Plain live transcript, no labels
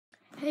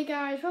Hey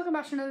guys, welcome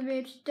back to another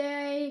video.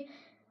 Today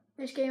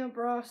is Game of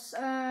Bros,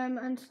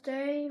 and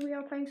today we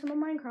are playing some of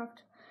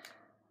Minecraft.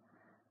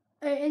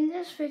 In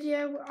this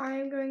video, I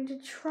am going to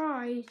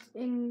try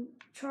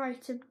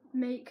to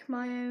make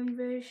my own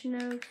version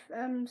of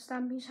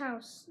Stampy's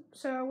house.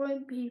 So I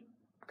won't be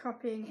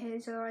copying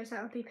his, otherwise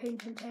that would be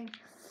painting.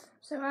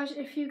 So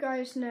if you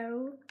guys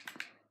know,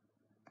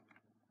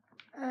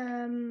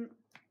 I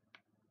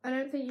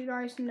don't think you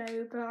guys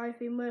know, but I've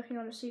been working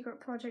on a secret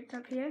project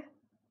up here,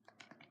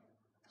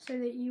 so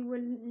that you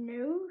wouldn't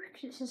know,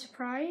 because it's a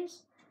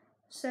surprise.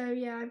 So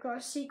yeah, I've got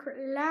a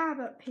secret lab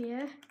up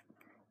here,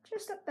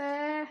 just up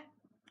there.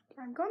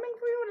 I'm coming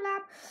for your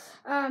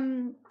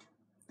lab.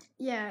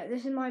 Yeah,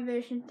 this is my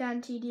version of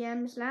Dan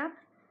TDM's lab.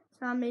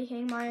 So I'm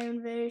making my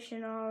own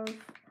version of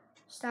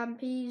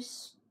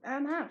Stampy's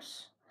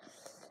house.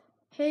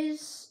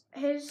 His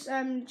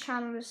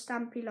channel is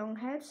Stampy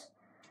Longhead.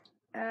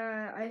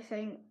 I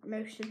think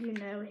most of you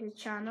know his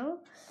channel.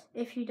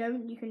 If you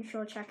don't, you can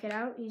sure check it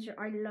out.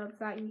 I love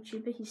that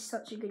YouTuber. He's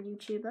such a good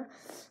YouTuber.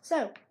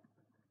 So,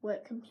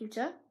 work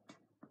computer.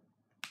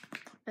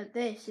 But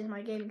this is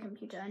my gaming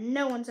computer, and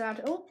no one's allowed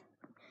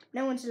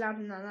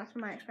in that. That's for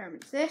my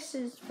experiments. This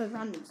is for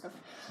random stuff.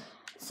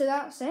 So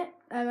that's it.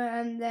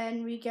 And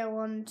then we go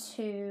on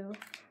to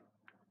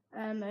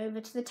over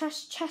to the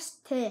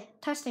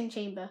testing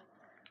chamber,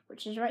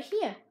 which is right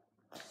here.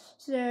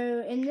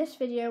 So in this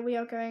video, we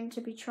are going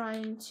to be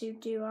trying to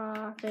do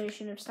our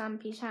version of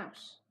Stampy's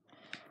house.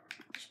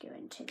 Let's go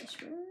into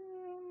this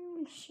room.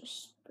 Let's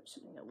just put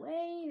something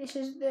away. This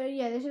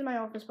is my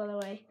office, by the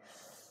way.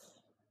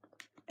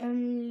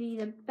 Only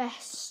the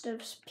best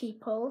of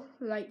people,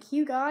 like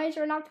you guys,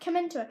 are allowed to come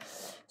into it.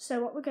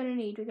 So what we're going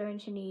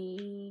to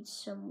need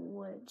some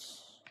wood,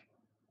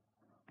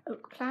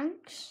 oak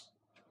planks.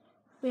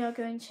 We are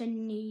going to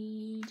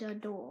need a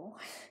door.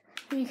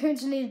 You're going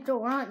to need a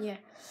door, aren't you?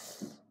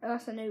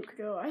 That's an oak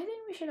door. I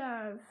think we should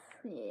have,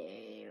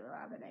 yeah, we'll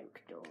have an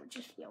oak door,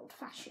 just the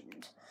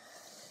old-fashioned.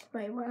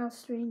 Wait, what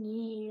else do we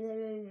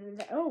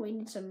need? Oh, we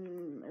need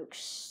some oak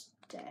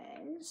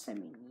stairs.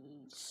 Then we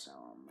need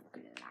some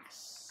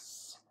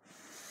glass.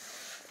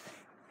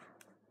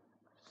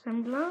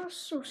 Some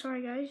glass. Oh,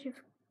 sorry guys,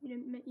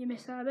 you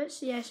missed that a bit.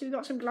 So yeah, so we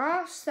got some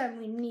glass. Then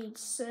we need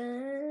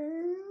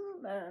some.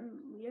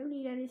 We don't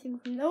need anything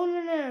from. Oh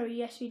no,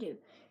 yes we do.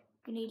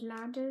 We need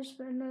ladders,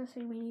 but another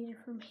thing we needed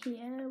from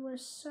here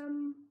was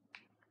some.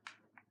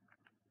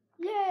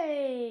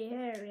 Yay!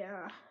 There we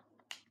are.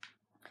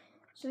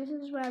 So this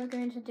is where we're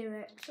going to do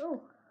it.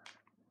 Oh.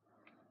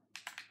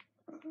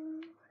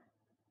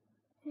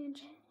 And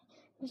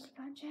Mr.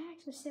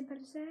 Project, as simple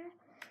as that.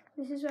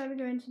 This is where we're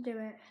going to do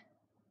it.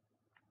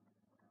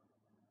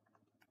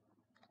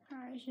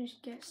 Alright, let's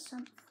just get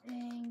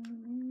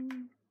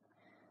something.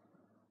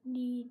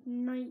 Need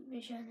night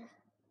vision.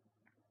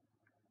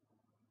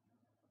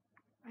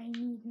 I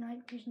need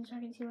night vision so I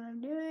can see what I'm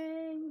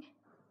doing.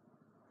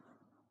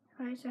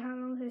 Right, so how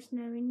long is this?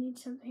 No, we need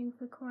something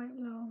for quite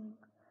long.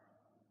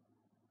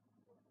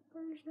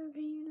 Potion of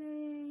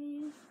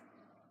healing.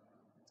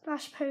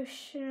 Splash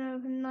potion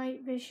of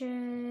night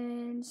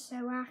vision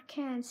so I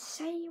can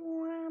see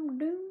what I'm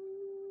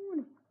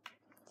doing.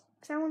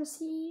 Because I want to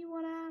see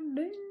what I'm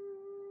doing.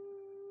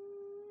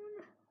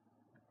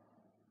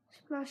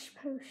 Splash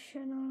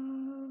potion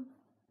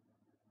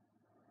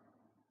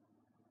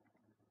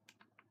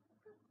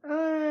of...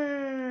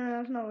 Oh,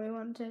 that's not what we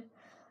wanted.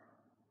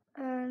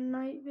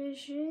 Night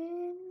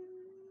vision.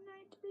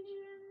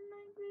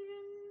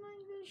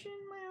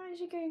 My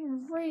eyes are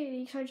going really,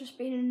 because I've just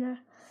been in the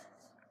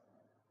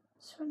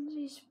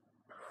Swansea's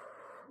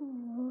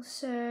pool.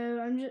 So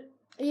I'm just,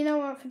 you know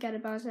what, forget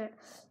about it.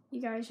 You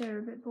guys are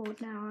a bit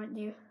bored now, aren't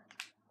you?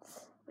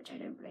 Which I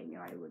don't blame you,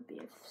 I would be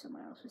if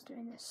someone else was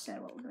doing this. So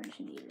what we're going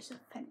to need is the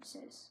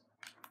fences.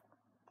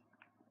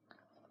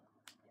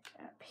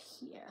 Up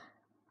here.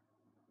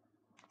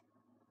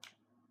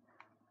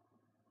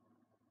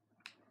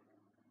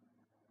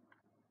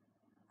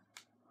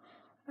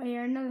 Oh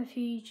yeah, another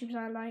few YouTubers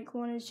I like.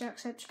 One is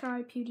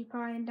Jacksepticeye,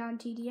 PewDiePie, and Dan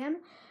TDM.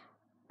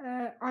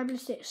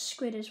 Iblistic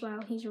Squid as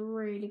well. He's a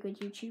really good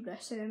YouTuber.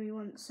 So then we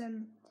want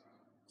some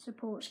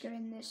supports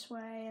going this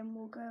way, and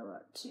we'll go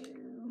up to.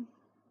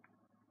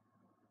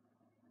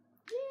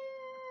 Yeah,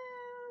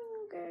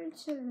 we'll go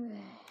to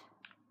there.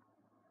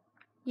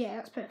 Yeah,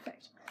 that's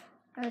perfect.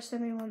 So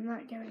then we want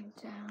that going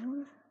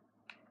down.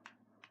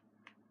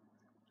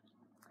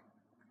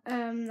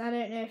 I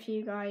don't know if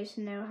you guys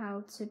know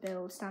how to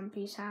build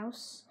Stampy's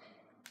house.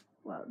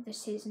 Well,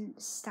 this isn't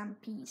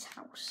Stampy's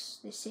house.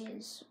 This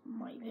is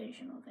my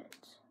version of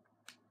it.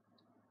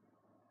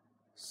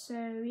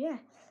 So, yeah.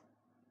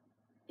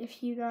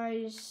 If you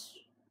guys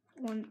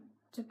want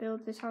to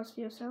build this house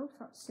for yourself,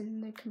 that's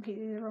in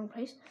completely the wrong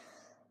place.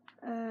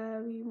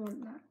 We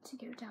want that to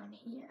go down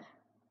here.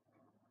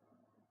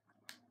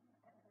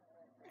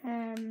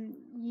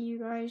 You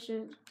guys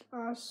just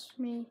ask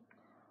me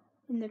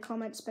in the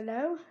comments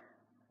below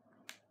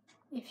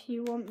if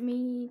you want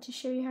me to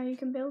show you how you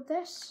can build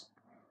this.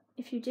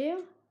 If you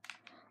do,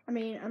 I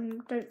mean, I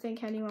don't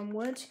think anyone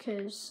would,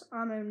 because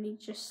I'm only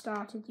just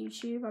started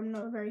YouTube. I'm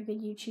not a very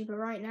good YouTuber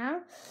right now,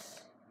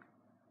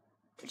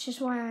 which is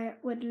why I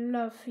would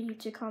love for you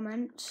to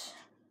comment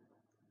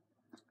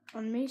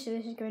on me. So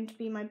this is going to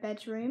be my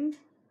bedroom.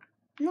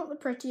 Not the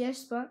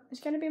prettiest, but it's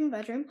going to be my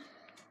bedroom.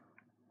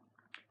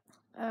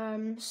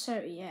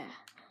 So yeah,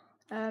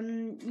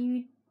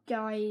 you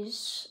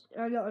guys,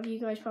 a lot of you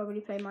guys probably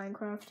play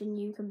Minecraft, and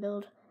you can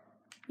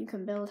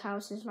build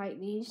houses like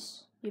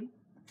these.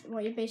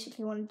 What you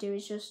basically want to do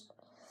is just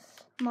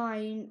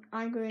mine.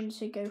 I'm going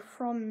to go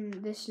from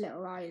this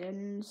little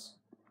island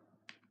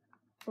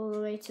all the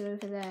way to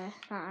over there,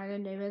 that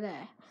island over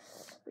there,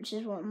 which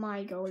is what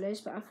my goal is.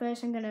 But at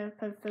first I'm going to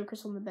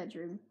focus on the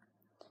bedroom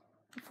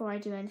before I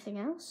do anything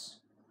else.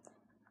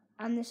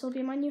 And this will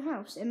be my new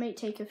house. It may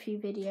take a few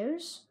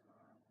videos,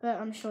 but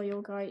I'm sure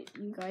you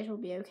guys will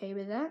be okay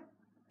with that.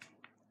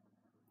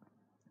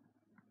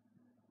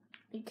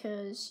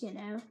 Because, you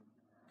know,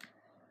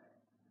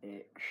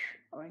 it's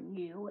our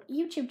new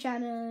YouTube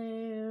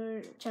channel,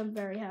 which I'm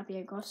very happy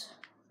I got.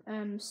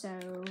 So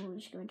we're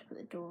just going to put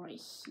the door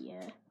right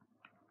here.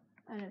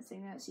 I don't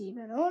think that's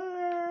even.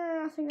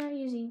 Oh, I think that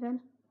is even.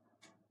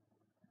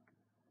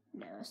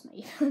 No, that's not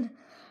even.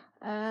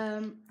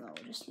 I'll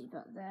just leave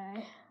that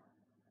there.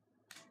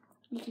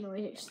 You can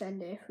always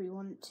extend it if we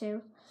want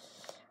to.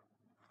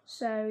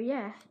 So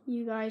yeah,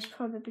 you guys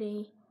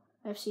probably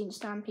have seen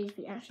Stampy's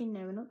video. Actually,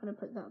 no, we're not going to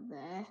put that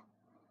there.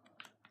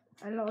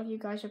 A lot of you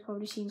guys have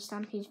probably seen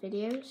Stampy's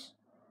videos.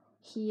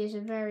 He is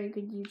a very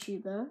good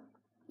YouTuber.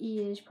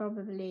 He is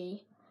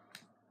probably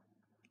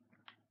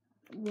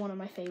one of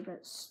my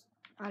favourites.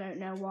 I don't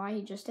know why,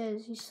 he just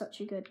is. He's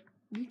such a good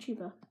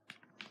YouTuber.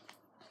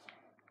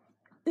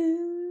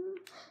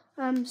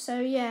 So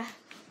yeah.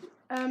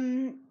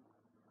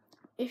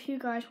 If you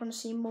guys want to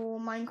see more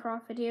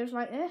Minecraft videos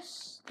like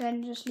this,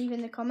 then just leave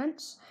in the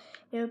comments.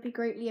 It would be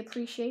greatly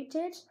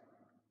appreciated.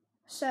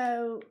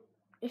 So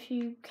if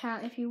you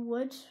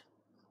would,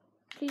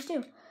 please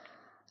do.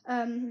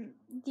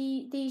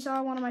 These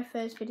are one of my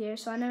first videos,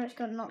 so I know it's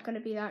not going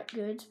to be that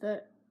good,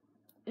 but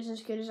it's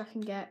as good as I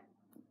can get.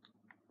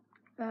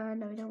 No,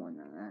 we don't want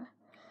that there.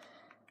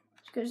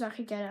 As good as I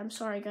could get it. I'm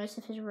sorry guys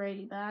if it's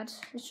really bad.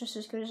 It's just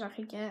as good as I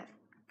could get.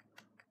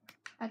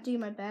 I do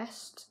my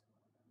best.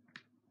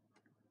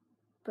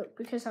 But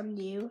because I'm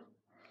new,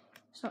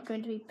 it's not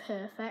going to be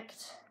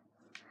perfect.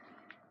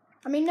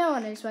 I mean, no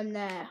one is when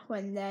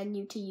they're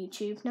new to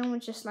YouTube. No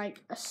one's just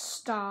like a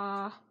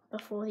star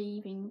before they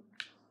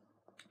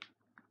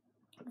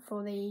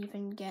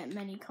even get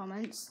many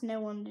comments. No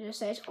one just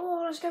says,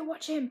 "Oh, let's go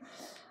watch him."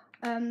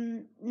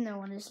 No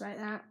one is like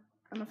that,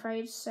 I'm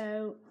afraid.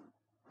 So,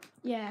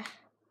 yeah.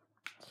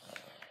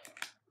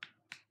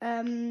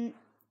 Yeah.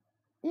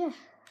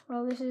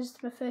 Well, this is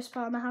the first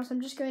part of my house.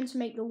 I'm just going to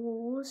make the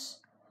walls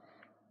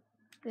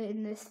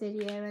in this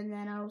video, and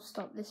then I'll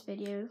stop this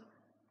video.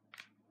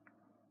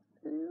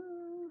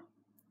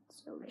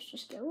 So let's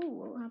just go. Oh,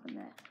 what happened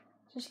there?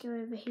 Just go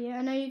over here.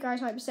 I know you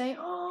guys might be saying,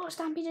 "Oh,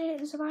 Stampy did it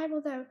in survival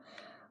though."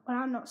 Well,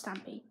 I'm not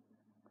Stampy.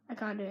 I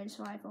can't do it in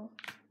survival.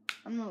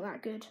 I'm not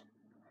that good.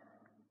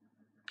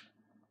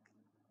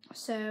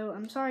 So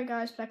I'm sorry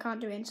guys, but I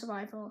can't do it in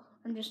survival.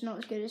 I'm just not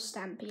as good as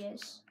Stampy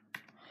is.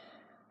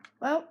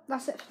 Well,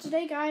 that's it for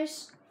today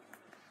guys.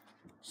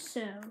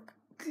 So